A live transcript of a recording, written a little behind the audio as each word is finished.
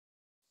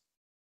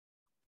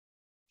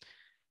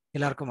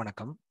எல்லாருக்கும்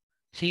வணக்கம்.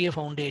 CA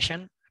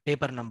foundation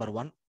paper number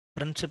 1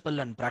 principal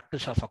and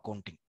practice of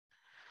accounting.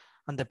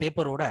 அந்த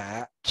பேப்பரோட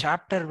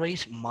chapter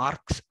wise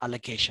marks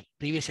allocation,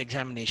 previous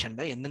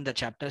எக்ஸாமினேஷன்ல எந்தெந்த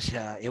சாப்டர்ஸ்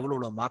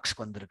எவ்வளோ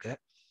மார்க்ஸ்க்கு வந்திருக்கு,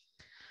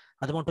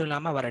 அது மட்டும்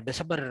இல்லாமல் வர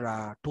டிசம்பர்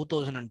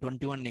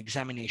 2021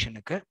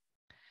 எக்ஸாமினேஷனுக்கு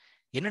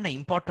என்னென்ன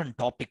இம்பார்ட்டன்ட்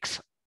டாபிக்ஸ்,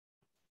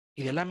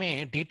 இது எல்லாமே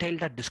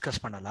டீட்டெயில்டாக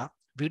டிஸ்கஸ் பண்ணலாம்.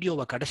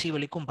 வீடியோவை கடைசி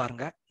வரைக்கும்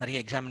பாருங்க. நிறைய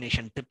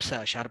எக்ஸாமினேஷன் டிப்ஸ்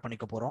ஷேர்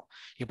பண்ணிக்க போறோம்,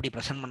 எப்படி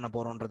ப்ரெசென்ட் பண்ண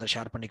போறோம்ன்றதை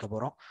ஷேர் பண்ணிக்க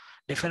போறோம்.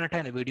 டெஃபினட்டா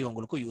இந்த வீடியோ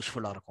உங்களுக்கு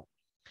யூஸ்ஃபுல்லா இருக்கும்.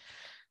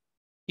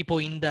 இப்போ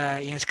இந்த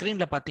என்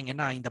ஸ்கிரீன்ல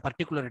பாத்தீங்கன்னா இந்த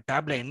பர்டிகுலர்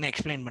டேப்ல என்ன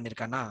எக்ஸ்பிளைன்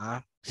பண்ணிருக்கேன்னா,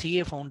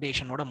 CA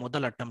ஃபவுண்டேஷனோட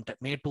முதல் அட்டெம்ப்ட்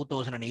மே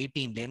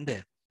 2018 இருந்து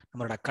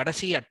நம்மளோட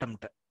கடைசி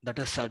அட்டெம்ப்ட்,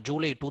 தட் இஸ்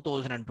ஜூலை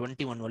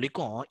 2021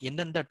 வரைக்கும்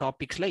எந்தெந்த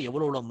டாபிக்ஸ்ல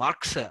எவ்வளவு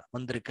மார்க்ஸ்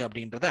வந்திருக்கு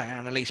அப்படின்றத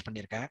அனலைஸ்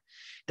பண்ணியிருக்கேன்.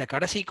 இந்த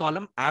கடைசி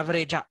காலம்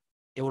ஆவரேஜா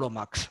எவ்வளோ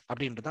மார்க்ஸ்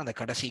அப்படின்றது அந்த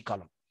கடைசி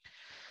காலம்.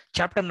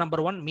 Chapter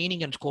number 1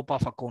 meaning and scope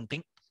of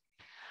accounting,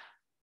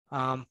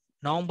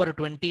 November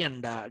 20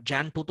 and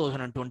John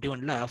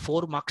 2021ல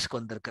 4 மார்க்ஸ்க்கு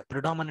வந்திருக்கு.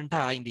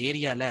 ப்ரிடாமினண்டா இந்த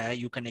ஏரியால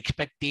you can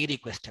expect theory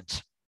questions,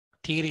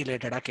 theory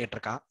ரிலேட்டடா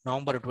கேட்டிருக்கான்.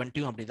 நவம்பர்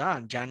 20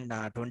 அப்படிதான், ஜான்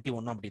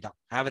 21 அப்படிதான்.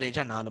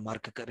 ஆவரேஜா 4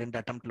 மார்க்குக்கு 2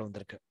 அட்டெம்ப்ட்ல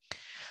வந்திருக்கு.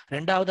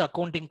 ரெண்டாவது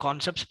அக்கௌண்டிங்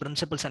கான்செப்ட்ஸ்,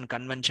 பிரின்சிபல்ஸ் அண்ட்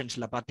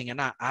கன்வென்ஷன்ஸ்ல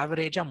பாத்தீங்கன்னா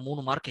ஆவரேஜா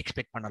 3 மார்க்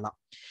எக்ஸ்பெக்ட் பண்ணலாம்.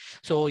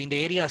 ஸோ இந்த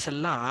ஏரியாஸ்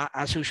எல்லாம்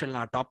ஆஸ் யூஷுவல்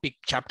நான் டாபிக்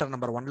சாப்டர்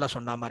நம்பர் 1ல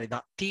சொன்ன மாதிரி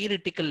தான்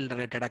தியரிட்டிக்கல்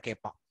ரிலேட்டடா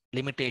கேட்பான்.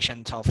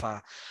 லிமிடேஷன்ஸ் ஆஃப்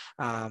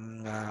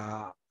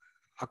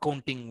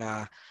அக்கௌண்டிங்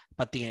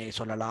பத்தி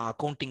சொல்லலாம்,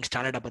 அக்கௌண்டிங்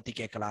ஸ்டாண்டர்டை பத்தி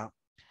கேட்கலாம்.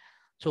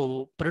 ஸோ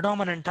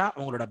ப்ரிடாமினண்டா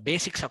உங்களோட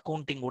பேசிக்ஸ்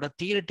அக்கௌண்டிங்கோட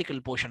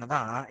தியரிட்டிக்கல் போர்ஷனை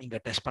தான் இங்க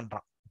டெஸ்ட்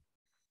பண்றான்.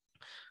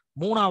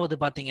 மூணாவது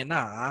பாத்தீங்கன்னா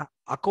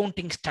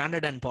accounting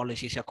standard and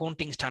policies.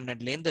 Accounting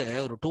ஸ்டாண்டர்ட்லேருந்து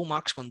ஒரு 2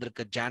 மார்க்ஸ்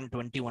வந்திருக்கு ஜான்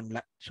 21ல.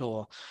 ஸோ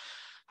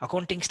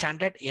அக்கௌண்டிங்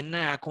ஸ்டாண்டர்ட் என்ன,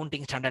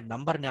 அக்கௌண்டிங் ஸ்டாண்டர்ட்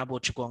நம்பர் ஞாபகம்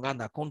வச்சுக்கோங்க,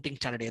 அந்த அக்கௌண்டிங்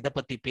ஸ்டாண்டர்ட் எதை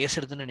பத்தி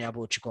பேசுறதுன்னு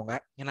ஞாபகம் வச்சுக்கோங்க.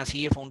 ஏன்னா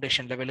CA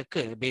ஃபவுண்டேஷன்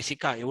லெவலுக்கு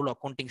பேசிக்கா எவ்வளவு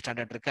அக்கௌண்டிங்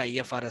ஸ்டாண்டர்ட் இருக்கு,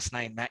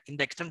 IFRSனா என்ன,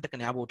 இந்த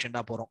எக்ஸ்டென்ட்டுக்கு ஞாபகம்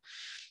வச்சுட்டா போறோம்.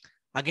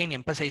 அகைன்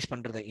எம்பசைஸ்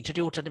பண்றது,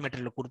 இன்ஸ்டிடியூட் சர்டி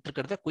மெட்டீரியல்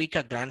கொடுத்துருக்கிறத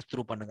குயிக்கா கிளான்ஸ்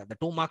த்ரூ பண்ணுங்க. இந்த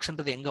 2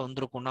 மார்க்ஸ்ன்றது எங்க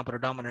வந்திருக்கும்னா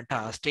ப்ரிடாமினண்டா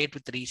state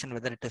with reason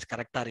whether it is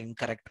correct R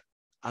incorrect,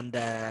 அந்த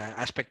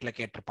ஆஸ்பெக்ட்ல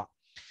கேட்டிருப்பான்.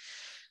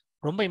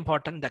 ரொம்ப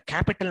இம்பார்ட்டன்ட் இந்த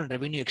கேபிட்டல் அண்ட்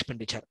ரெவென்யூ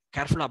எக்ஸ்பெண்டிச்சர்.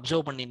 கேர்ஃபுல்லா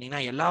அப்சர்வ்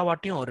பண்ணிருந்தீங்கன்னா எல்லா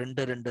வாட்டியும்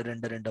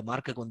 2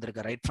 மார்க்குக்கு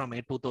வந்திருக்கு. ரைட் ஃப்ரம்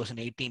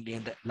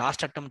 2018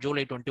 லாஸ்ட் அட்டம்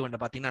ஜூலை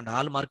 21 பாத்தீங்கன்னா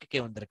 4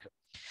 மார்க்குக்கே வந்திருக்கு.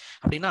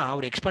 அப்படின்னா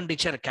ஒரு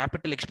எக்ஸ்பெண்டிச்சர்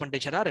கேபிட்டல்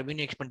எக்ஸ்பெண்டிச்சரா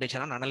ரெவென்யூ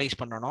எக்ஸ்பெண்டிச்சரா அனலைஸ்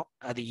பண்ணணும்,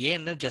 அது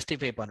ஏன்னு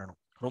ஜஸ்டிஃபை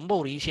பண்ணணும். ரொம்ப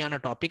ஒரு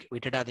ஈஸியான டாபிக்,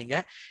 விட்டுடாதீங்க.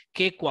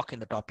 கேக் வாக்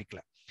இந்த டாபிக்ல.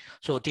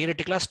 ஸோ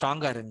தியரிட்டிக்கலா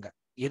ஸ்ட்ராங்கா இருங்க.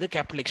 எது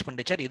கேபிட்டல்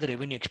எக்ஸ்பெண்டிச்சர், எது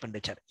ரெவென்யூ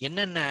எக்ஸ்பெண்டிச்சர்,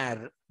 என்னென்ன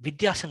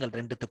வித்தியாசங்கள்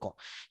ரெண்டுத்துக்கும்,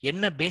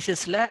 என்ன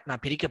பேசிஸ்ல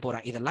நான் பிரிக்க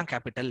போறேன், இதெல்லாம்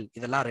கேபிட்டல்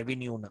இதெல்லாம்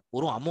ரெவென்யூன்னு.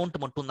 ஒரு அமௌண்ட்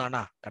மட்டும்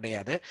தானா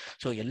கிடையாது.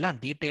 ஸோ எல்லாம்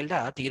டீடைல்டா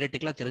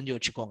தியரிட்டிக்கலா தெரிஞ்சு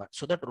வச்சுக்கோங்க.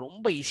 ஸோ தட்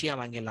ரொம்ப ஈஸியா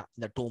வாங்கிடலாம்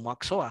இந்த 2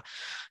 மார்க்ஸோ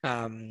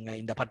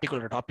இந்த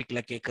பர்டிகுலர்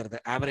டாபிக்ல கேட்கறது.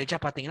 ஆவரேஜா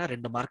பாத்தீங்கன்னா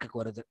 2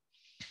 மார்க்குக்கு வருது.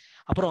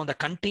 அப்புறம் அந்த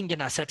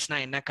கண்டிஞ்சன் அசெட்ஸ்னா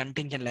என்ன,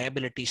 கண்டிஞ்சன்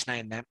லயபிலிட்டிஸ்னா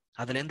என்ன,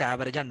 அதுல இருந்து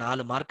ஆவரேஜா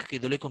 4 மார்க்குக்கு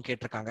இது வரைக்கும்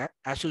கேட்டிருக்காங்க.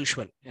 ஆஸ்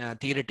யூஷுவல்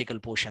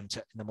தியரிட்டிக்கல் போர்ஷன்ஸ்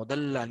இந்த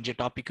முதல் 5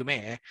 டாபிக்குமே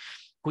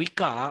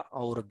குயிக்கா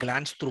ஒரு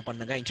கிளான்ஸ் த்ரூ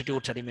பண்ணுங்க.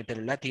 இன்ஸ்டிடியூட் ஸ்டடி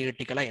மெட்டீரியல்ல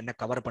தியரிட்டிக்கலா என்ன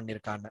கவர்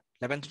பண்ணிருக்காங்க.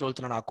 11th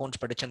 12th நான்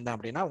அக்கௌண்ட்ஸ் படிச்சிருந்தேன்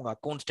அப்படின்னா உங்க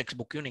அக்கௌண்ட்ஸ் டெக்ஸ்ட்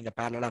புக்கையும் நீங்க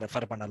பேரலா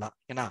ரெஃபர் பண்ணலாம்.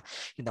 ஏன்னா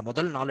இந்த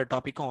முதல் 4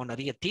 டாபிக்கும்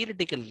நிறைய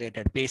தியரிட்டிக்கல்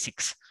ரிலேட்டட்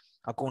பேசிக்ஸ்,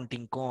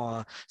 அக்கௌண்டிங்க்கும்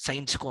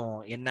சயின்ஸுக்கும்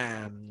என்ன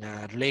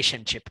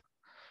ரிலேஷன்ஷிப்.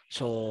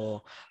 ஸோ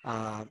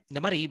இந்த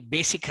மாதிரி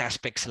பேசிக்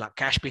ஆஸ்பெக்ட்ஸ்லாம்,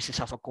 cash basis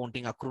of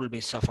accounting, accrual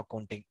basis of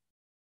accounting,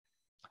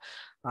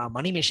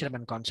 money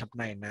measurement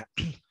கான்செப்ட்னா என்ன,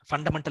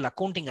 ஃபண்டமெண்டல்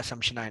அக்கௌண்டிங்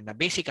அசம்ஷனா என்ன,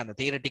 பேசிக் அந்த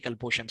தியரிட்டிக்கல்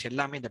போர்ஷன்ஸ்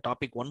எல்லாமே இந்த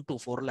topic 1 to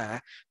 4ல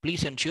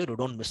please ensure you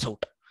don't miss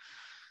out.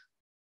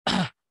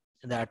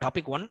 இந்த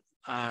topic 1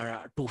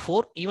 to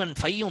 4 even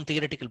 5ம்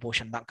theoretical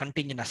portion தான்.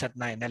 கண்டிஞ்சன்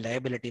அசெட்னா என்ன,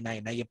 லயபிலிட்டினா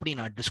என்ன, எப்படி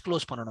நான்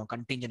டிஸ்க்ளோஸ் பண்ணணும்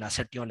கண்டிஞ்சன்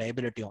அசெட்டையும்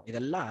லயபிலிட்டியும்,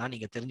 இதெல்லாம்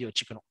நீங்க தெரிஞ்சு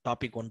வச்சுக்கணும்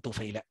டாபிக் 1 to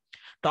 5ல.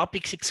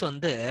 டாபிக் 6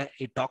 வந்து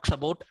it talks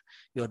about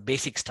your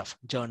basic stuff,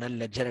 Journal,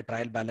 ledger,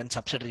 trial balance,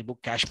 subsidiary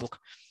book, cash book.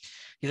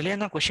 இதுல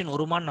தான் கொஸ்டின்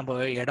வருமானு நம்ம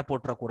எடை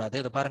போட்டுறக்கூடாது.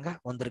 இது பாருங்க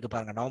வந்திருக்கு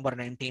பாருங்க. நவம்பர்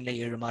 19ல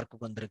 7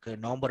 மார்க்குக்கு வந்திருக்கு,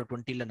 நவம்பர்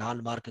 20ல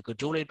 4 மார்க்குக்கு,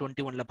 ஜூலை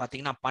 21ல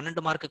பாத்தீங்கன்னா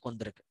 12 மார்க்குக்கு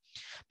வந்திருக்கு.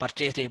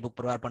 பர்ச்சேஸ் டே புக்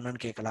ப்ரிப்பேர்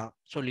பண்ணுன்னு கேட்கலாம்.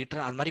 ஸோ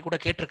லிட்டர் அந்த மாதிரி கூட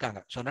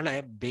கேட்டிருக்காங்க. ஸோ அதனால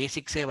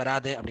பேசிக்ஸே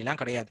வராது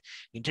அப்படிலாம் கிடையாது.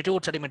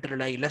 Institute study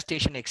மெட்டீரியல்ல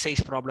illustration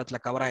exercise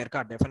ப்ராப்ளத்துல cover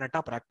ஆயிருக்கா,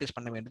 டெஃபினட்டா ப்ராக்டிஸ்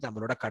பண்ண வேண்டியது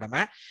நம்மளோட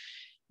கடமை.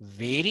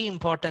 வெரி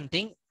இம்பார்ட்டன்ட்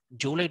திங்,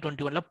 ஜூலை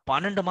 21ல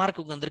 12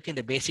 மார்க்குக்கு வந்திருக்கு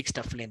இந்த பேசிக்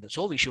ஸ்டஃப்ல இருந்து.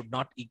 So we should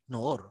not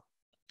ignore.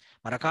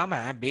 மறக்காம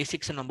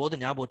பேசிக்ஸ் போது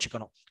ஞாபகம்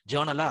வச்சுக்கணும்.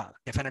 ஜேர்னலா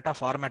டெஃபினட்டா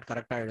ஃபார்மேட்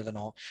கரெக்டா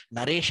எழுதணும்,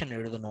 நரேஷன்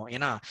எழுதணும்.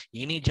 ஏன்னா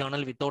any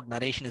Journal without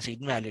narration is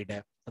invalid.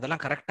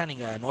 அதெல்லாம் கரெக்டா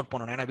நீங்க நோட்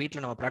பண்ணணும். ஏன்னா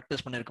வீட்டில் நம்ம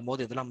ப்ராக்டிஸ் பண்ணிருக்கும்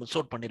போது இதெல்லாம் மிஸ்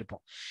அவுட்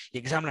பண்ணிருப்போம்.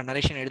 எக்ஸாம்ல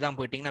நரேஷன் எழுதாம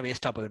போயிட்டீங்கன்னா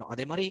வேஸ்டா போயிடும்.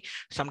 அதே மாதிரி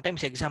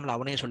சம்டைம்ஸ் எக்ஸாம்ல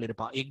அவனே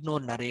சொல்லியிருப்பான்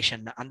இக்னோர்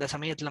நரேஷன். அந்த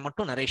சமயத்துல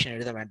மட்டும் நரேஷன்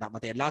எழுத வேண்டாம்,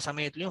 மற்ற எல்லா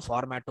சமயத்திலையும்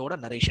ஃபார்மேட்டோட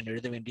நரேஷன்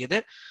எழுத வேண்டியது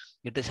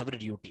இட் இஸ் அவர்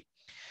டியூட்டி.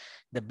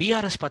 இந்த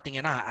பிஆர்எஸ்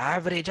பாத்தீங்கன்னா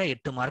ஆவரேஜா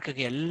 8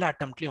 மார்க்குக்கு எல்லா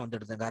அட்டம்ப்ட்லயும்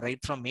வந்துடுதுங்க.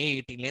 Right from May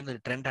 18ல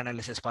trend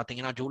analysis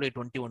பாத்தீங்கன்னா ஜூலை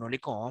 21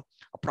 வரைக்கும்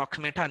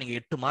அப்ராக்சிமேட்டா நீங்க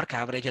 8 மார்க்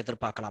ஆவரேஜ்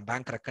எதிர்பார்க்கலாம்.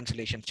 பேங்க்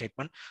ரெக்கன்சிலேஷன்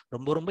ஸ்டேட்மெண்ட்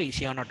ரொம்ப ரொம்ப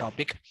ஈஸியான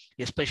டாபிக்.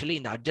 எஸ்பெஷலி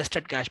இந்த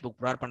அட்ஜஸ்டட் கேஷ் புக்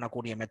ப்ரிப்பேர்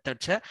பண்ணக்கூடிய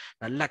மெத்தட்ஸை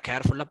நல்லா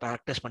கேர்ஃபுல்லா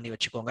ப்ராக்டிஸ் பண்ணி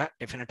வச்சுக்கோங்க.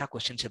 டெஃபினட்டா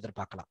கொஸ்டின்ஸ்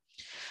எதிர்பார்க்கலாம்.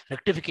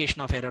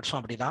 ரெக்டிஃபிகேஷன் ஆஃப் எரர்ஸும்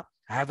அப்படிதான்.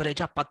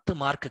 ஆவரேஜா 10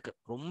 மார்க்குக்கு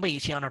ரொம்ப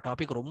ஈஸியான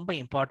டாபிக், ரொம்ப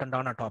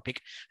இம்பார்ட்டன்டான டாபிக்.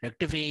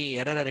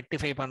 எரரை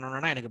ரெக்டிஃபை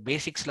பண்ணணும்னா எனக்கு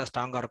பேசிக்ஸ்ல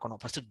ஸ்ட்ராங்கா இருக்கணும்.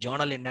 ஃபர்ஸ்ட்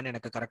ஜேர்னல் என்னன்னு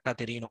எனக்கு கரெக்டா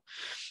தெரியணும்.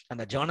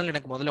 அந்த ஜேர்னல்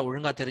எனக்கு முதல்ல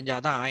ஒழுங்கா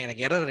தெரிஞ்சாதான்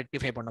எனக்கு எரர்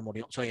ரெக்டிஃபை பண்ண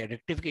முடியும். So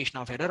rectification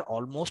of error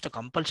almost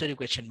compulsory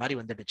question மாதிரி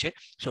வந்துடுச்சு.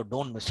 So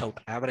don't miss out.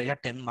 ஆவரேஜா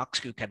 10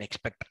 marks you can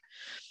expect.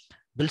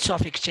 Bills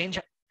of exchange,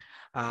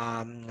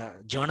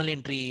 Journal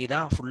entry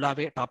தான்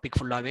ஃபுல்லாவே டாபிக்.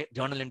 ஃபுல்லாவே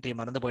ஜேர்னல் என்ட்ரி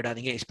மறந்து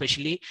போயிடாதீங்க.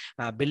 எஸ்பெஷலி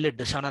பில்லு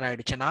டிஸானர்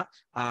ஆயிடுச்சுன்னா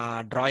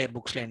டிராயர்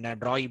புக்ஸ்ல என்ன,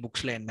 டிராயி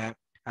புக்ஸ்ல என்ன,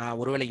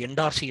 ஒருவேளை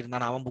என்டார்சி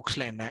இருந்தாலும் அவன்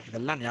புக்ஸ்ல என்ன,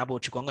 இதெல்லாம் ஞாபகம்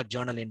வச்சுக்கோங்க.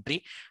 Journal entry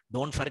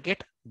don't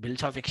forget.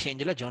 Bills of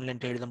எக்ஸ்சேஞ்சில் ஜேர்னல்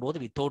என்ட்ரி எழுதும் போது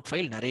வித்தவுட்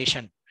ஃபைல்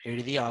நரேஷன்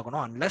எழுதி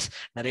ஆகணும். அன்லஸ்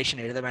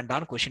நரேஷன் எழுத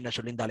வேண்டாம்னு கொஸ்டின்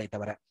சொல்லியிருந்தாலே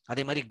தவிர.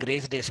 அதே மாதிரி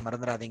கிரேஸ் டேஸ்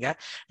மறந்துடாதீங்க.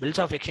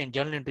 Bills of exchange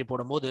Journal entry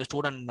போடும்போது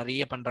ஸ்டூடெண்ட்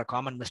நிறைய பண்ற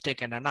காமன்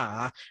மிஸ்டேக் என்னன்னா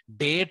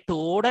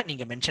டேட்டோட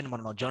நீங்க மென்ஷன்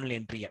பண்ணணும் ஜேர்னல்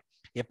என்ட்ரியை.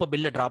 எப்போ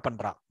பில்லு டிரா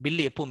பண்றா,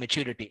 பில்லு எப்போ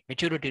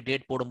மெச்சூரிட்டி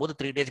டேட் போடும்போது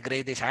 3 days கிரே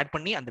டேஸ் ஆட்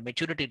பண்ணி அந்த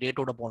மெச்சூரிட்டி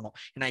டேட்டோட போடணும்.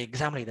 ஏன்னா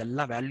எக்ஸாம்ல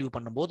இதெல்லாம் வேல்யூ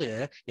பண்ணும்போது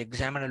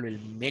examiner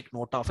will make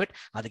note of it.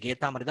 அதுக்கு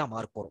ஏற்ற மாதிரி தான்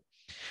மார்க் வரும்.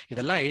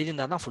 இதெல்லாம்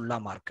எழுதியிருந்தா தான் ஃபுல்லா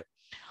மார்க்.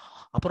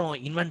 அப்புறம்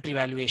இன்வென்ட்ரி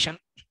வேல்யூவேஷன்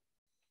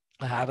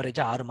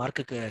ஆவரேஜா 6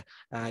 மார்க்குக்கு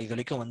இது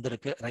வரைக்கும்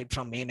வந்திருக்கு. Right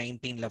from May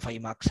 19ல 5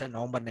 marks,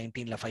 November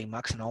 19ல 5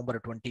 marks, November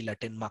 20ல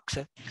 10 marks,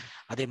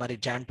 அதே மாதிரி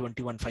ஜான்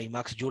 21 5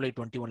 மார்க்ஸ், ஜூலை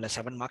 21ல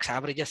 7 மார்க்ஸ்,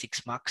 ஆவரேஜா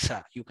 6 மார்க்ஸ்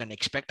யூ கேன்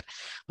எக்ஸ்பெக்ட்.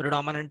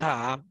 ப்ரிடாமினன்ட்டா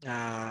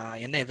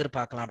என்ன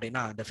எதிர்பார்க்கலாம்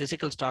அப்படின்னா இந்த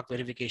பிசிக்கல் ஸ்டாக்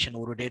வெரிஃபிகேஷன்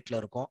ஒரு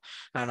டேட்ல இருக்கும்.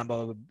 நம்ம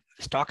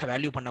ஸ்டாக்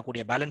வேல்யூ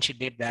பண்ணக்கூடிய பேலன்ஸ்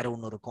ஷீட் டேட் வேற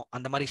ஒன்று இருக்கும்.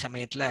 அந்த மாதிரி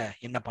சமயத்துல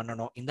என்ன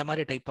பண்ணணும், இந்த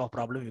மாதிரி type of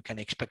problem you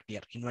can expect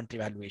here. Inventory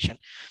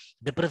valuation.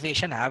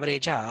 Depreciation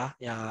ஆவரேஜா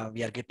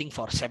we are getting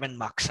for 7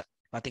 marks.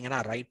 பாத்தீங்கன்னா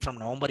ரைட் ஃப்ரம்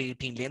நவம்பர்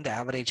 18லேருந்து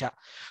ஆவரேஜா.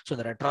 ஸோ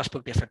இந்த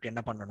ரெட்ராஸ்பெக்ட் எஃபெக்ட்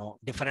என்ன பண்ணணும்,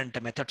 டிஃபரெண்ட்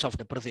மெத்தட்ஸ் ஆஃப்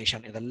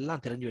டிப்ரிசியேஷன்,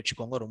 இதெல்லாம் தெரிஞ்சு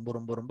வச்சுக்கோங்க. ரொம்ப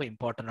ரொம்ப ரொம்ப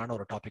இம்பார்ட்டன்டான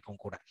ஒரு டாபிக்கும்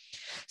கூட.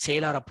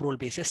 சேலார் அப்ரூவல்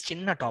பேசிஸ்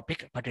சின்ன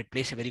topic, but it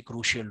plays very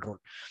crucial role.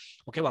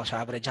 ஓகேவா? ஸோ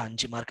ஆவரேஜா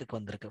 5 மார்க்குக்கு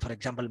வந்திருக்கு. ஃபார்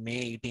எக்ஸாம்பிள் மே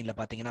 18ல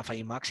பாத்தீங்கன்னா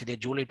 5 மார்க்ஸ், இதே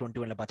ஜூலை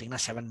 21ல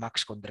பாத்தீங்கன்னா 7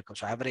 மார்க்ஸ்க்கு வந்திருக்கு.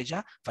 ஸோ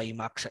ஆவரேஜா 5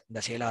 மார்க்ஸ்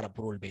இந்த சேலார்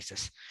அப்ரூவல்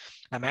பேசிஸ்.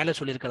 நான் மேலே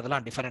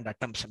சொல்லியிருக்கிறதெல்லாம் டிஃபரெண்ட்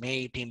அட்டம்ஸ் மே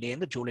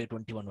 18லேருந்து ஜூலை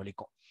 21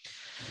 வரைக்கும்.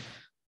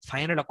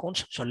 ஃபைனல்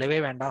அக்கௌண்ட்ஸ் சொல்லவே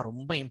வேண்டாம்,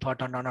 ரொம்ப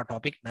இம்பார்ட்டன்டான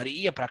டாபிக்.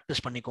 நிறைய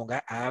ப்ராக்டிஸ் பண்ணிக்கோங்க.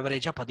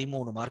 ஆவரேஜா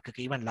 13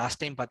 மார்க்குக்கு. ஈவன் லாஸ்ட்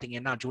டைம்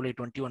பாத்தீங்கன்னா ஜூலை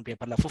 21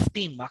 பேப்பர்ல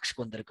 15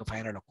 மார்க்ஸ்க்கு வந்திருக்கு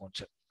ஃபைனல்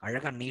அக்கௌண்ட்ஸ்.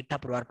 அழகா நீட்டா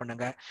ப்ரிப்பேர்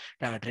பண்ணுங்க.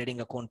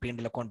 Trading account,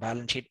 P&L account,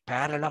 balance sheet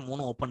பேரலா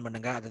 3 open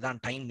பண்ணுங்க.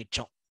 அதுதான் டைம்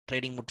மிச்சம்.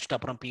 ட்ரேடிங் முடிச்சுட்டு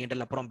அப்புறம்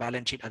P&L அப்புறம்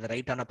பேலன்ஸ் ஷீட், அது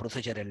ரைட்டான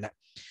ப்ரொசீஜர் இல்லை.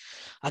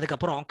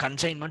 அதுக்கப்புறம்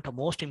கன்சைன்மெண்ட்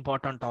மோஸ்ட்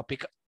இம்பார்ட்டன்ட்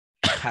டாபிக்.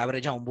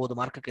 ஆவரேஜா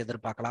 9 மார்க்குக்கு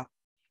எதிர்பார்க்கலாம்.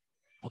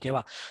 ஓகேவா?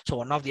 So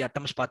one of the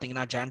atoms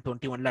பார்த்தீங்கன்னா ஜான்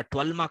 21ல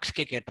 12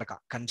 மார்க்ஸ்க்கே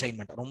கேட்டிருக்கான்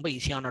கன்சைன்மெண்ட். ரொம்ப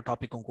ஈஸியான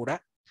டாபிக்கும் கூட.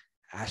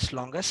 ஆஸ்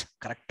லாங் அஸ்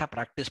கரெக்டாக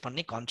ப்ராக்டிஸ்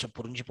பண்ணி கான்செப்ட்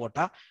புரிஞ்சு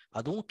போட்டா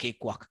அதுவும்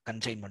கேக் வாக்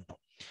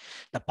கன்சைன்மெண்ட்டும்.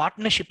 இந்த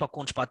பார்ட்னர்ஷிப்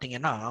அக்கௌண்ட்ஸ்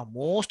பார்த்தீங்கன்னா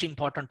மோஸ்ட்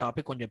இம்பார்ட்டன்ட்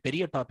டாபிக், கொஞ்சம்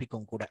பெரிய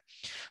டாபிக்கும் கூட.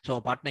 ஸோ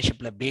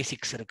பார்ட்னர்ஷிப்ல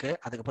பேசிக்ஸ் இருக்கு,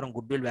 அதுக்கப்புறம்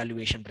குட்வில்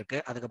வேல்யூவேஷன் இருக்கு,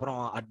 அதுக்கப்புறம்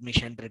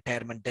அட்மிஷன்,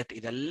 ரிட்டையர்மெண்ட், டெத்,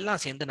 இதெல்லாம்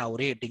சேர்ந்து நான்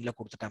ஒரே ஹெட்டிங்ல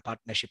கொடுத்துட்டேன்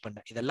பார்ட்னர்ஷிப்.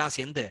 இதெல்லாம்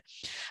சேர்ந்து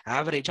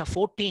ஆவரேஜா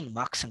 14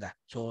 மார்க்ஸுங்க.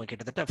 ஸோ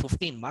கிட்டத்தட்ட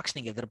 15 மார்க்ஸ்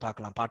நீங்க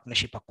எதிர்பார்க்கலாம்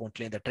பார்ட்னர்ஷிப்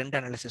அக்கௌண்ட்ல. இந்த ட்ரெண்ட்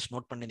அனாலிசிஸ்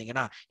நோட்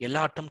பண்ணிருந்தீங்கன்னா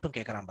எல்லா அட்டம்ப்டும்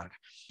கேட்கறான் பாருங்க.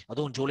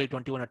 அதுவும் ஜூலை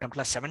 21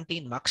 அட்டம்ப்ட்ல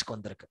 17 மார்க்ஸ்க்கு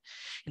வந்திருக்கு.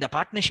 இந்த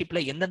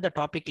பார்ட்னர்ஷிப்ல எந்தெந்த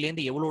டாபிக்ல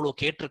இருந்து எவ்வளவு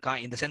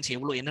கேட்டிருக்கான், இந்த சென்ஸ்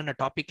எவ்வளவு என்னென்ன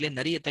டாபிக்ல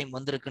நிறைய டைம்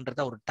வந்திருக்குன்றத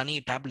ஒரு தனி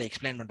டேப்ல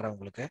எக்ஸ்பிளைன் பண்றேன்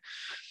உங்களுக்கு.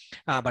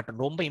 பட்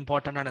ரொம்ப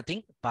இம்பார்ட்டன்டான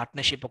thing,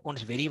 partnership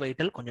accounts very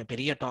vital. கொஞ்சம்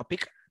பெரிய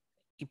டாபிக்.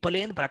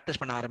 இப்பலேருந்து ப்ராக்டிஸ்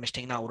பண்ண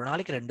ஆரம்பிச்சிட்டிங்கன்னா ஒரு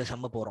நாளைக்கு 2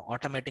 சம்ம போறோம்.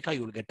 ஆட்டோமேட்டிக்கா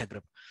you will get a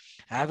grip.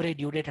 Average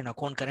due date and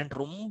account current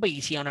ரொம்ப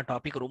ஈஸியான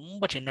டாபிக்,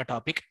 ரொம்ப சின்ன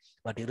டாபிக்.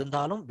 பட்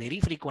இருந்தாலும் வெரி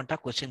ஃப்ரீக்வெண்டா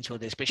கொஸ்டின்ஸ்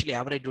வருது. எஸ்பெஷலி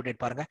ஆவரேஜ் டியூ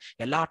டேட் பாருங்க,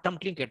 எல்லா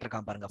அட்டம்ப்ட்லயும்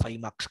கேட்டிருக்கான் பாருங்க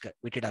 5 மார்க்ஸ்க்கு.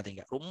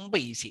 விட்டுடாதீங்க, ரொம்ப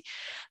ஈஸி.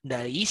 இந்த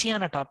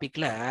ஈஸியான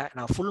டாபிக்ல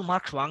நான் ஃபுல்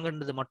மார்க்ஸ்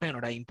வாங்குறது மட்டும்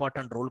என்னோட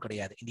இம்பார்ட்டன்ட் ரோல்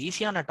கிடையாது. இந்த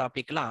ஈஸியான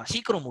டாபிக்லாம்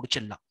சீக்கிரம்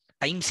முடிச்சிடலாம்.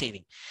 Time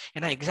saving.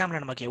 ஏன்னா எக்ஸாம்ல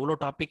நமக்கு எவ்வளவு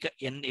டாபிக்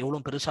எவ்வளவு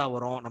பெருசா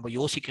வரும், நம்ம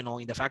யோசிக்கணும்.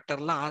 இந்த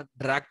ஃபேக்டர்லாம்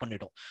டிராக்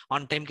பண்ணிடும்.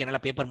 ஆன் டைம்க்கு என்னால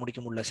பேப்பர்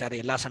முடிக்க முடியல சார்,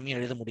 எல்லா சமயம்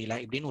எழுத முடியல,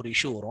 இப்படின்னு ஒரு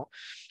இஷ்யூ வரும்.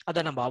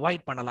 அதை நம்ம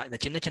அவாய்ட் பண்ணலாம். இந்த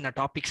சின்ன சின்ன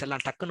டாபிக்ஸ்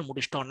எல்லாம் டக்குன்னு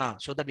முடிச்சிட்டோம்னா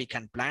so that we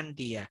can plan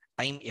the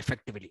time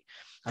effectively.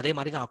 அதே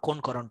மாதிரி தான்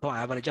அக்கௌண்ட் கரண்ட்டும்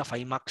ஆவரேஜா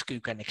 5 மார்க்ஸ்க்கு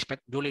you can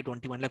expect. July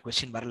 21ல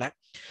question வரல.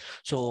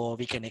 So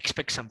we can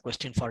expect some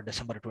question for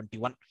December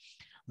 21.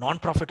 நான்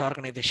ப்ராஃபிட்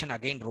ஆர்கனைசேஷன்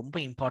அகைன் ரொம்ப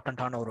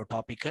இம்பார்ட்டன்டான ஒரு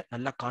டாபிக்.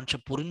 நல்லா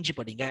கான்செப்ட் புரிஞ்சு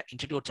படிங்க.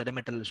 இன்ஸ்டிடியூட்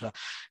செடமெண்டல்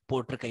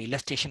போட்டிருக்க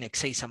இல்லஸ்ட்ரேஷன்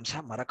எக்ஸசைஸ்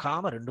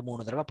மறக்காம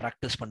 2-3 தடவை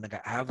ப்ராக்டிஸ் பண்ணுங்க.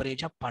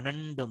 ஆவரேஜா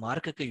 12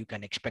 மார்க்குக்கு யூ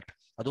கேன் எக்ஸ்பெக்ட்.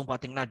 அதுவும்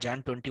பாத்தீங்கன்னா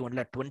ஜான்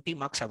 21ல 20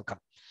 மார்க்ஸ்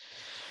அவுக்கம்.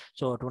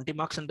 ஸோ 20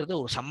 மார்க்ஸ்ன்றது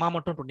ஒரு சம்மா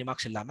மட்டும் 20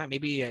 மார்க்ஸ் இல்லாம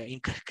மேபி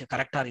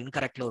கரெக்டா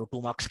இன்கரெக்ட்ல ஒரு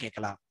 2 மார்க்ஸ்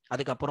கேட்கலாம்.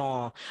 அதுக்கப்புறம்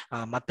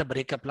மற்ற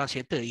பிரேக்கப்லாம்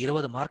சேர்த்து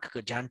 20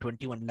 மார்க்குக்கு ஜான்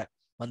 21ல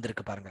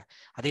வந்திருக்கு பாருங்க.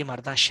 அதே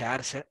மாதிரி தான்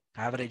ஷேர்ஸ்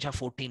ஆவரேஜா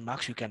 14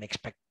 marks you can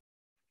expect.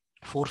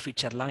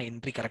 ஃபோர்ஃபிச்சர்லாம்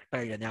entry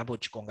கரெக்டாக ஞாபகம்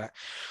வச்சுக்கோங்க.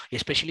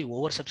 எஸ்பெஷலி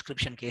ஓவர்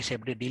சப்ஸ்கிரிப்ஷன் கேஸ்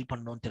எப்படி டீல்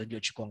பண்ணணும்னு தெரிஞ்சு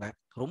வச்சுக்கோங்க.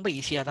 ரொம்ப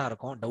ஈஸியாக தான்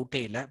இருக்கும்,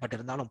 டவுட்டே இல்லை. பட்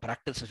இருந்தாலும்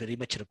practice very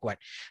much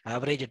required.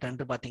 Average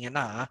tent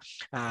பார்த்தீங்கன்னா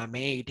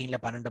மே 18ல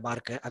 12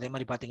 மார்க். அதே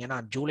மாதிரி பார்த்தீங்கன்னா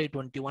ஜூலை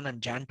 21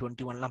 அண்ட் ஜான்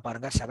 21லாம்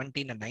பாருங்க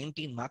 17 and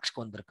 19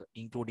 மார்க்ஸ்க்கு வந்திருக்கு,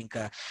 including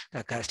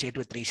state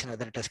with reason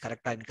other test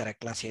கரெக்டாக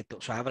இன்கரெக்ட்லாம் சேர்த்து.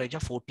 ஸோ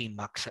ஆவரேஜாக 14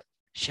 மார்க்ஸ்.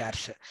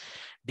 ஷேர்ஸ்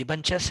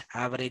டிபென்ச்சர்ஸ்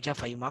ஆவரேஜாக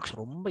 5 மார்க்ஸ்.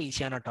 ரொம்ப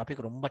ஈஸியான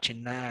டாபிக், ரொம்ப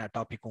சின்ன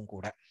டாப்பிக்கும்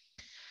கூட.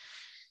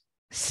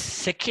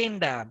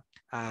 செகண்ட்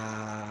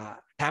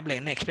டேப்ல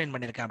என்ன எக்ஸ்பிளைன்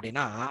பண்ணிருக்கேன்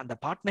அப்படின்னா, அந்த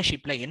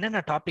பார்ட்னர்ஷிப்ல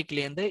என்னென்ன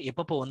டாபிக்லேருந்து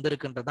எப்பப்போ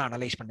வந்திருக்குன்றதை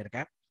அனலைஸ்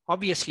பண்ணிருக்கேன்.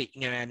 ஆப்வியஸ்லி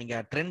நீங்க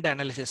ட்ரெண்ட்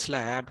அனாலிசிஸ்ல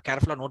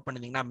கேர்ஃபுல்லா நோட்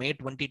பண்ணிருந்தீங்கன்னா மே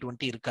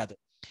 2020 இருக்காது.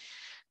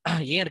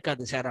 ஏன்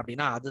இருக்காது சார்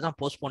அப்படின்னா, அதுதான்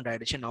போஸ்ட்போன்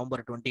ஆயிடுச்சு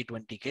நவம்பர்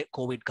 2020க்கு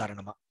கோவிட்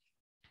காரணமா.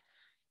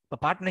 இப்போ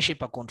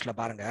பார்ட்னர்ஷிப் அக்கௌண்ட்ஸ்ல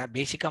பாருங்க,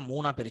 பேசிக்கா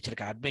 3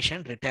 பிரிச்சிருக்கேன்,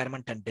 அட்மிஷன்,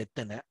 ரிட்டையர்மெண்ட் அண்ட்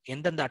டெத்துன்னு.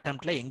 எந்தெந்த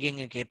அட்டம்ப்ட்ல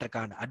எங்கெங்க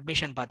கேட்டிருக்காங்க.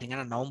 அட்மிஷன்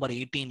பாத்தீங்கன்னா நவம்பர்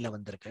 18ல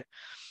வந்திருக்கு.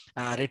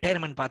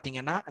 ரிட்டையர்மெண்ட்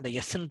பாத்தீங்கன்னா அந்த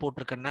எஸ்ன்னு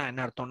போட்டிருக்குன்னா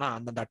என்ன அர்த்தம்னா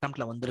அந்தந்த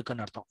அட்டம்ப்ட்ல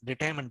வந்திருக்குன்னு அர்த்தம்.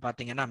 ரிட்டையர்மெண்ட்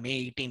பாத்தீங்கன்னா மே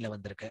 18ல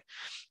வந்திருக்கு.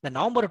 இந்த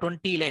நவம்பர்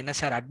 20ல என்ன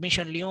சார்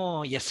அட்மிஷன்லயும்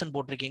எஸ்ன்னு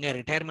போட்டிருக்கீங்க,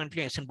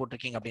 ரிட்டையர்மெண்ட்லயும் எஸ்ன்னு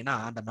போட்டிருக்கீங்க அப்படின்னா,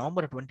 அந்த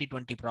நவம்பர்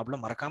 2020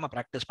 ப்ராப்ளம் மறக்காம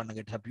ப்ராக்டிஸ்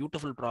பண்ணுங்க. இட்ஸ் அ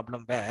பியூட்டிஃபுல்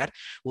ப்ராப்ளம் வேர்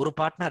ஒரு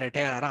பார்ட்னர்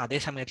ரிட்டையர் ஆகிறா, அதே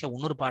சமயத்துல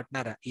இன்னொரு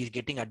partner is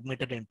getting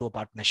admitted in to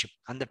partnership.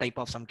 அந்த டைப்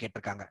ஆஃப் சம்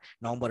கேட்டிருக்காங்க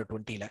நவம்பர்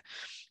 20ல.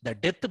 இந்த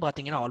டெத்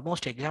பாத்தீங்கன்னா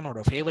ஆல்மோஸ்ட்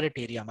எக்ஸாமோட ஃபேவரட்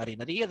ஏரியா மாதிரி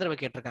நிறைய தடவை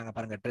கேட்டிருக்காங்க.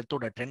 பாருங்க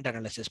டெத்தோட ட்ரெண்ட்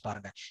அனாலிசிஸ்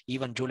பாருங்க.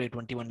 ஈவன் ஜூலை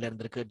 21ல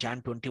இருந்திருக்கு,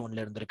 ஜான் 21ல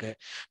இருந்திருக்கு.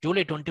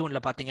 ஜூலை 21ல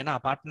பாத்தீங்கன்னா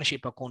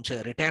பார்ட்னர்ஷிப் அக்கௌண்ட்ஸ்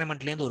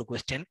ரிட்டையர்மெண்ட்ல இருந்து ஒரு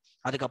கொஸ்டின்,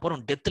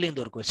 அதுக்கப்புறம் டெத்ல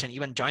இருந்து ஒரு கொஸ்டின்,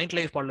 ஈவன் ஜாயிண்ட்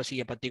லைஃப்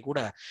பாலிசியை பத்தி கூட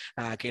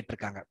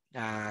கேட்டிருக்காங்க.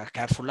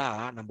 கேர்ஃபுல்லா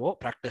நம்ம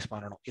பிராக்டிஸ்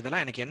பண்ணணும்.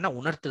 இதெல்லாம் எனக்கு என்ன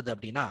உணர்த்துது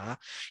அப்படின்னா,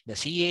 இந்த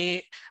சிஏ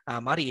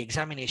மாதிரி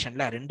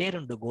எக்ஸாமினேஷன்ல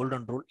 2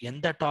 கோல்டன் ரூல்.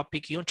 எந்த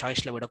டாபிக்கையும்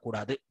சாய்ஸ்ல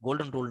விடக்கூடாது.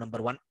 Golden rule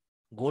number 1,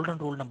 golden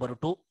rule number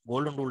 2,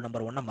 golden rule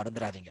number 1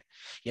 மறந்துடாதீங்க.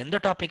 எந்த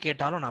டாபிக்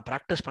கேட்டாலும் நான்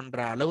ப்ராக்டிஸ்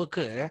பண்ற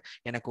அளவுக்கு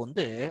எனக்கு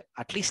வந்து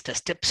அட்லீஸ்ட்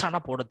ஸ்டெப்ஸ் ஆனா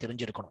போட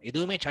தெரிஞ்சிருக்கணும்.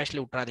 எதுவுமே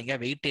சாய்ஸ்ல விட்டுறாதீங்க,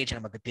 வெயிட்டேஜ்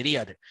நமக்கு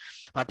தெரியாது.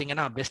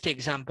 பாத்தீங்கன்னா பெஸ்ட்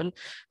எக்ஸாம்பிள்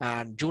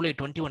ஜூலை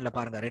 21ல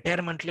பாருங்க,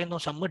 ரிட்டையர்மெண்ட்ல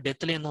இருந்தும் சம்மு,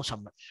 டெத்ல இருந்தும்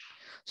சம்மு.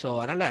 ஸோ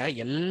அதனால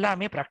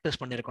எல்லாமே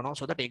ப்ராக்டிஸ் பண்ணிருக்கணும்.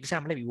 ஸோ தட்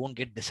எக்ஸாம்ல வி ஒன்ட்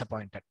கெட்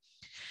டிசப்பாயிண்டட்.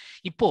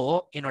 இப்போ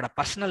என்னோட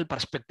பர்சனல்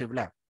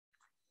பர்ஸ்பெக்டிவ்ல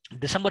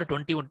டிசம்பர்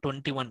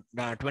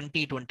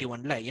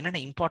 2021ல என்னென்ன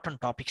இம்பார்ட்டன்ட்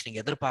டாபிக்ஸ் நீங்க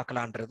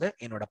எதிர்பார்க்கலான்றது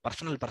என்னோட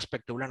பர்சனல்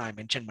பர்ஸ்பெக்டிவ்ல நான்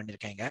mention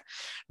பண்ணிருக்கேங்க.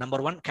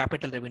 Number 1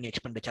 capital revenue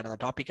expenditure. அந்த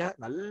டாபிக்கை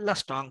நல்லா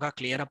ஸ்ட்ராங்கா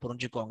கிளியரா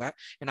புரிஞ்சுக்கோங்க.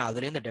 ஏன்னா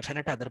அதுல இருந்து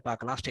டெஃபினட்டா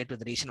எதிர்பார்க்கலாம். State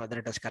with reason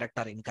whether it is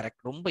correct R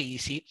incorrect. ரொம்ப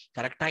ஈஸி.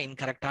 கரெக்டா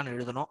இன்கரெக்டான்னு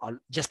எழுதணும்,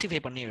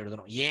 ஜஸ்டிஃபை பண்ணி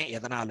எழுதணும் ஏன்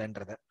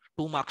எதனாலன்றது.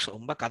 2 மார்க்ஸ்.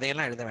 ரொம்ப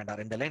கதையெல்லாம் எழுத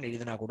வேண்டாம், 2 லைன்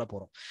எழுதினா கூட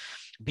போறோம்.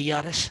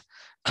 BRS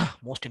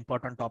most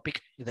important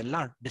topic.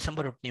 இதெல்லாம்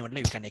December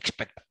 21ல you can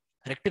expect.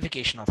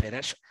 Rectification of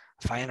errors,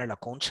 final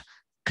accounts,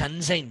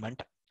 consignment,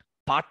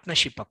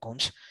 partnership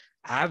accounts,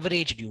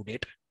 average due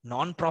date,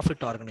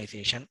 non-profit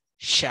organization,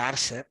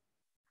 shares,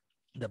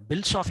 இந்த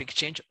பில்ஸ் ஆஃப்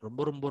எக்ஸ்சேஞ்ச்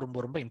ரொம்ப ரொம்ப ரொம்ப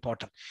ரொம்ப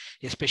இம்பார்ட்டன்ட்.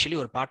 எஸ்பெஷலி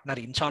ஒரு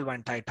partner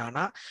insolvent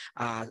ஆயிட்டானா,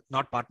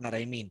 not partner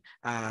I mean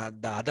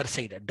the other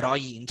side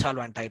drawee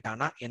insolvent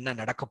ஆயிட்டானா என்ன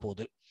நடக்க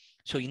போகுது.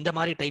 So இந்த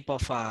மாதிரி டைப்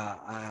ஆஃப்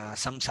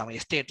சம்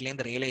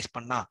எஸ்டேட்லேருந்து ரியலைஸ்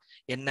பண்ணா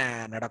என்ன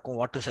நடக்கும்,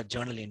 what is a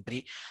Journal entry,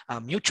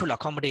 mutual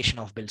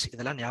accommodation of bills,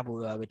 இதெல்லாம்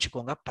ஞாபகம்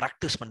வச்சுக்கோங்க.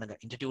 ப்ராக்டிஸ் பண்ணுங்க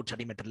இன்ஸ்டிடியூட்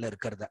சர்டிஃபிகேட்ல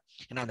இருக்கிறத.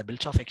 ஏன்னா அந்த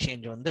பில்ஸ் ஆஃப்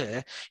எக்ஸ்சேஞ்ச் வந்து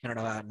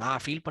என்னோட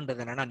நான் ஃபீல்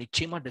பண்றது என்னன்னா,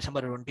 நிச்சயமா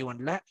டிசம்பர்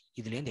 21ல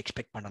இதுலேருந்து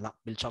எக்ஸ்பெக்ட் பண்ணலாம்.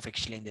 Bills of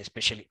exchange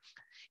especially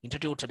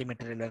institute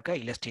சர்டிஃபிகேட்ல இருக்க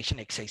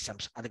இல்லஸ்ட்ரேஷன் எக்ஸைஸ்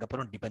சம்ஸ்,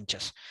 அதுக்கப்புறம்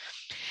டிபென்ச்சர்ஸ்.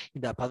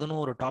 இந்த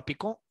 11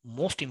 டாபிக்கும்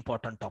மோஸ்ட்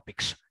இம்பார்ட்டன்ட்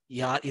டாபிக்ஸ்.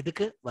 யார்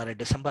இதுக்கு வர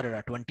டிசம்பர்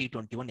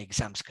 2021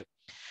 எக்ஸாம்ஸ்க்கு.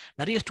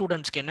 நிறைய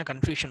ஸ்டூடெண்ட்ஸ்க்கு என்ன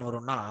கன்ஃபியூஷன்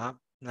வரும்னா,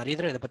 நிறைய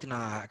தடவை இதை பத்தி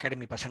நான்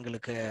அகாடமி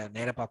பசங்களுக்கு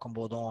நேர பார்க்கும்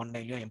போதும்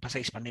ஆன்லைன்லயும்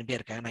எம்பசைஸ் பண்ணிட்டே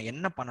இருக்கேன். நான்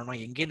என்ன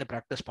பண்ணணும், எங்கேருந்து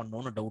ப்ராக்டிஸ்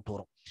பண்ணணும்னு டவுட்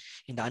வரும்.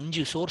 இந்த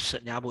 5 சோர்ஸ்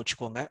ஞாபகம்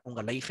வச்சுக்கோங்க,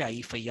 உங்க லைஃபே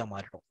ஐ5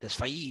 மாறிடும். This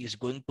 5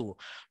 is going to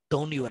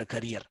turn your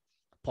career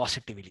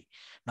positively.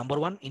 Number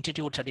 1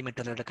 institute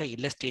சர்டிஃபிகேட்ல இருக்க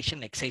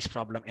இல்லஸ்ட்ரேஷன் எக்ஸைஸ்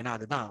ப்ராப்ளம். ஏன்னா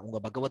அதுதான் உங்க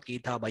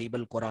பகவத்கீதா,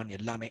 பைபிள், குரான்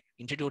எல்லாமே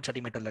இன்ஸ்டிடியூட்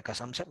சர்டிஃபிகேட்ல இருக்க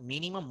சம்ஸ்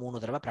மினிமம்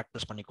 3 தடவை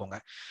ப்ராக்டிஸ் பண்ணிக்கோங்க.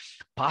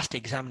 Past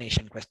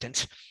examination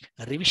questions,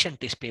 revision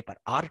test paper,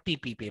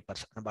 RTB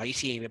papers. நம்ம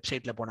ஐசிஐ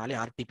வெப்சைட்ல போனாலே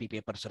ஆர்டிபி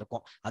பேப்பர்ஸ்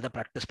இருக்கும், அதை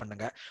ப்ராக்டிஸ்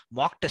பண்ணுங்க.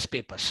 மார்க் டெஸ்ட்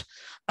பேப்பர்ஸ்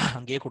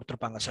அங்கேயே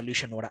கொடுத்துருப்பாங்க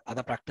சொல்யூஷனோட,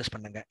 அதை ப்ராக்டிஸ்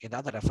பண்ணுங்க.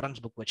 ஏதாவது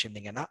ரெஃபரன்ஸ் புக்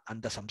வச்சிருந்தீங்கன்னா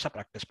அந்த சம்ஸை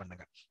ப்ராக்டிஸ்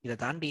பண்ணுங்க. இதை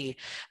தாண்டி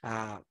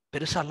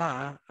பெருசாலாம்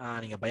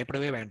நீங்க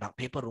பயப்படவே வேண்டாம்.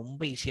 பேப்பர்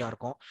ரொம்ப ஈஸியா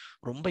இருக்கும்.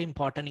 ரொம்ப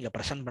இம்பார்ட்டன்ட் நீங்க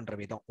ப்ரெசென்ட் பண்ற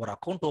விதம். ஒரு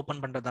அக்கௌண்ட்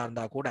ஓபன் பண்றதா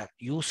இருந்தா கூட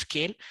யூஸ்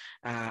ஸ்கேல்,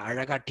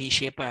 அழகா டி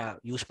ஷேப்பை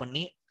யூஸ்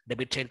பண்ணி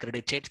debit side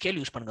credit side scale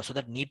use பண்ணுங்க. ஸோ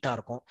தட் நீட்டா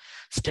இருக்கும்.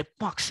 ஸ்டெப்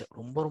மார்க்ஸ்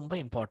ரொம்ப ரொம்ப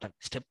இம்பார்ட்டன்ட்.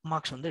 ஸ்டெப்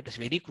மார்க்ஸ் வந்து இட் இஸ்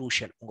வெரி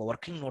க்ரூஷியல். உங்க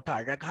ஒர்க்கிங் நோட்டை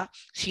அழகா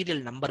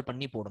சீரியல் நம்பர்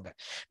பண்ணி போடுங்க.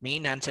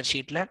 மெயின் ஆன்சர்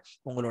ஷீட்ல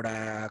உங்களோட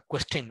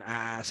கொஸ்டின்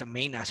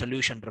மெயின்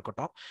சொல்யூஷன்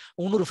இருக்கட்டும்.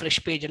 இன்னொரு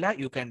ஃப்ரெஷ் பேஜ்ல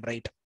you can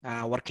write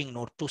working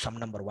note to sum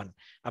number 1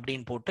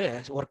 அப்படின்னு போட்டு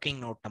working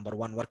note number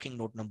 1, working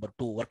note number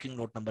 2, working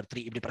note number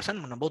 3 இப்படி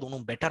ப்ரெசென்ட் பண்ணும்போது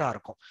இன்னும் பெட்டரா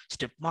இருக்கும்.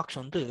 ஸ்டெப் மார்க்ஸ்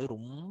வந்து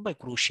ரொம்ப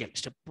க்ரூஷியல்.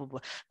 ஸ்டெப்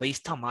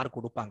வைஸ் தான் மார்க்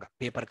கொடுப்பாங்க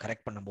பேப்பர்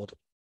கரெக்ட் பண்ணும்போது.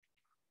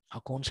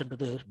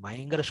 அக்கௌண்ட்ஸ்ன்றது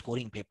பயங்கர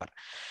ஸ்கோரிங் பேப்பர்.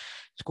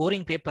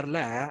 ஸ்கோரிங்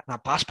பேப்பர்ல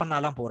நான் பாஸ்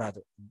பண்ணாலாம்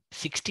போறாது,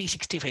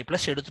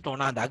 60-65+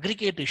 எடுத்துட்டோம்னா அந்த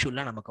அக்ரிகேட்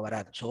இஷ்யூலாம் நமக்கு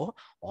வராது. So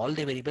all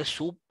the very best,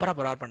 சூப்பரா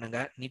ப்ரிப்பேர் பண்ணுங்க,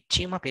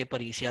 நிச்சயமா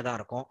பேப்பர் ஈஸியா தான்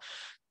இருக்கும்.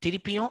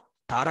 திருப்பியும்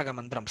தாரக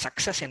மந்திரம்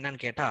சக்சஸ் என்னன்னு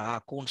கேட்டா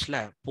அக்கௌண்ட்ஸ்ல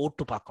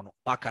போட்டு பார்க்கணும்,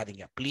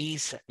 பார்க்காதீங்க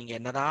ப்ளீஸ். நீங்க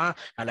என்னதான்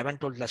 11th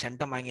 12th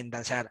சென்டம்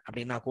வாங்கியிருந்தேன் சார்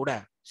அப்படின்னா கூட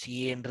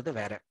சிஏன்றது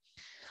வேற.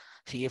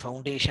 சிஏ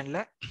ஃபவுண்டேஷன்ல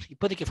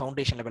இப்போதைக்கு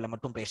ஃபவுண்டேஷன் லெவல்ல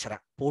மட்டும்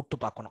பேசுறேன், போட்டு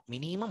பார்க்கணும்.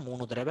 மினிமம்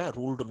 3 தடவை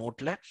ரூல்டு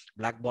நோட்ல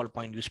பிளாக் பால்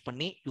பாயிண்ட் யூஸ்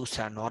பண்ணி யூஸ்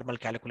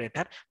நார்மல்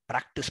கால்குலேட்டர்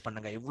ப்ராக்டிஸ்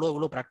பண்ணுங்க.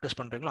 எவ்வளோ ப்ராக்டிஸ்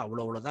பண்றீங்களோ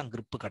அவ்வளோதான்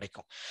கிரிப்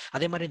கிடைக்கும்.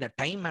 அதே மாதிரி இந்த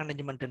டைம்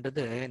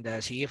மேனேஜ்மெண்ட்ன்றது இந்த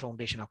சிஏ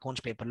ஃபவுண்டேஷன்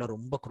அக்கௌண்ட்ஸ் பேப்பர்ல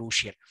ரொம்ப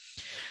குரூஷியல்.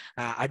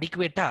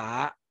 அடிக்குவேட்டா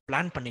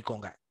பிளான்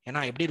பண்ணிக்கோங்க.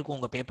 ஏன்னா எப்படி இருக்கும்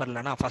உங்க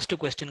பேப்பர்லனா ஃபர்ஸ்ட்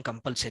கொஸ்டின்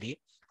கம்பல்சரி,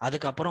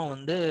 அதுக்கப்புறம்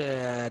வந்து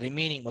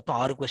ரிமைனிங் மொத்தம்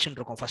 6 கொஸ்டின்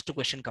இருக்கும். First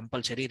question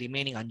compulsory,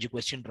 remaining 5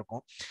 question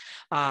இருக்கும்.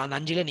 அந்த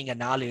 5ல நீங்க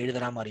 4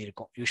 எழுதுற மாதிரி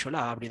இருக்கும்.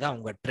 யூஸ்வலா அப்படிதான்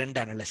உங்க ட்ரெண்ட்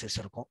அனாலிசிஸ்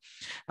இருக்கும்.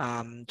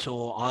 ஸோ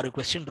 6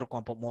 கொஸ்டின் இருக்கும்.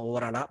 அப்போ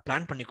ஓவராலா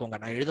பிளான் பண்ணிக்கோங்க,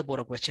 நான் எழுத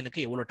போற கொஸ்டினுக்கு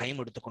எவ்வளவு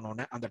டைம்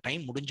எடுத்துக்கணும்னு. அந்த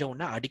டைம் முடிஞ்ச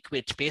உடனே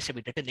அடிக்குவேட் ஸ்பேஸை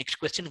விட்டுட்டு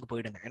நெக்ஸ்ட் கொஸ்டினுக்கு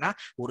போயிடுங்க. ஏன்னா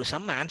ஒரு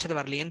சம் ஆன்சர்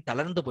வரலையேன்னு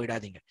தளர்ந்து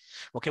போயிடாதீங்க.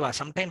 ஓகேவா?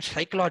 சம்டைம்ஸ்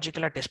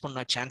சைக்கலாஜிக்கலா டெஸ்ட்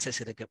பண்ண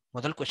சான்சஸ் இருக்கு.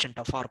 முதல் கொஸ்டின்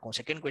டஃபா இருக்கும்,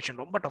 செகண்ட்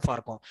கொஸ்டின் ரொம்ப டஃபா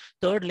இருக்கும்,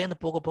 தேர்ட்ல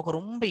இருந்து போக போக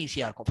ரொம்ப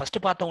ஈஸியா இருக்கும். ஃபர்ஸ்ட்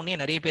பார்த்த உடனே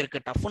நிறைய பேருக்கு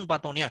டஃப்னு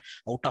பார்த்த உடனே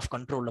அவுட் ஆஃப்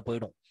கண்ட்ரோல்ல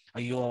போயிடும்,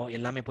 ஐயோ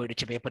எல்லாமே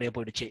போயிடுச்சு, பேப்பரே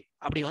போயிடுச்சு.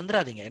 அப்படி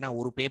வந்துடாதீங்க. ஏன்னா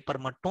ஒரு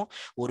பேப்பர் மட்டும்,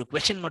 ஒரு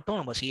கொஸ்டின் மட்டும்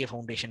நம்ம சிஏ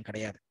ஃபவுண்டேஷன்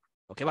கிடையாது.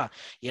 ஓகேவா?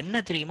 என்ன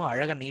தெரியுமோ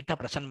அழகா நீட்டா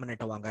ப்ரெசென்ட்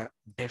பண்ணிட்டு வாங்க.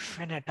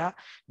 டெஃபினட்டா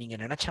நீங்க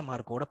நினைச்ச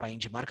மார்க்கோட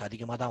 15 மார்க்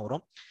அதிகமா தான்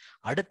வரும்.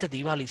 அடுத்த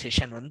தீபாவளி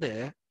செஷன் வந்து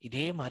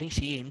இதே மாதிரி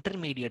சிஏ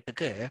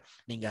இன்டர்மீடியட்டுக்கு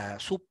நீங்க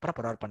சூப்பரா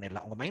ப்ரிப்பேர்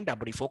பண்ணிடலாம். உங்க மைண்ட்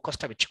அப்படி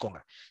ஃபோக்கஸ்டா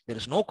வச்சுக்கோங்க. There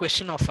is no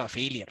question of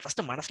failure.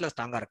 First மனசுல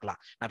ஸ்ட்ராங்கா இருக்கலாம்,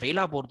 நான்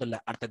ஃபெயிலா போறது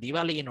இல்லை. அடுத்த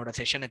தீபாவளி என்னோட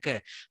செஷனுக்கு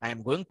I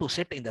am going to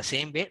sit in the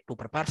same way to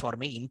prepare for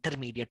my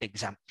intermediate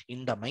exam.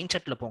 இந்த மைண்ட்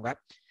செட்ல போங்க.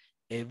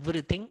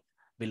 everything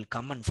will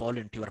come and fall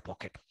into your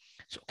pocket.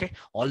 So okay,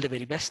 all the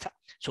very best.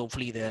 So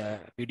hopefully the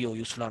video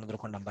useful ஆ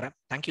இருந்திருக்கும் நம்புறேன்.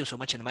 Thank you so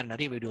much. இந்த மாதிரி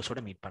நிறைய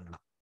வீடியோஸோட meet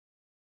பண்ணலாம்.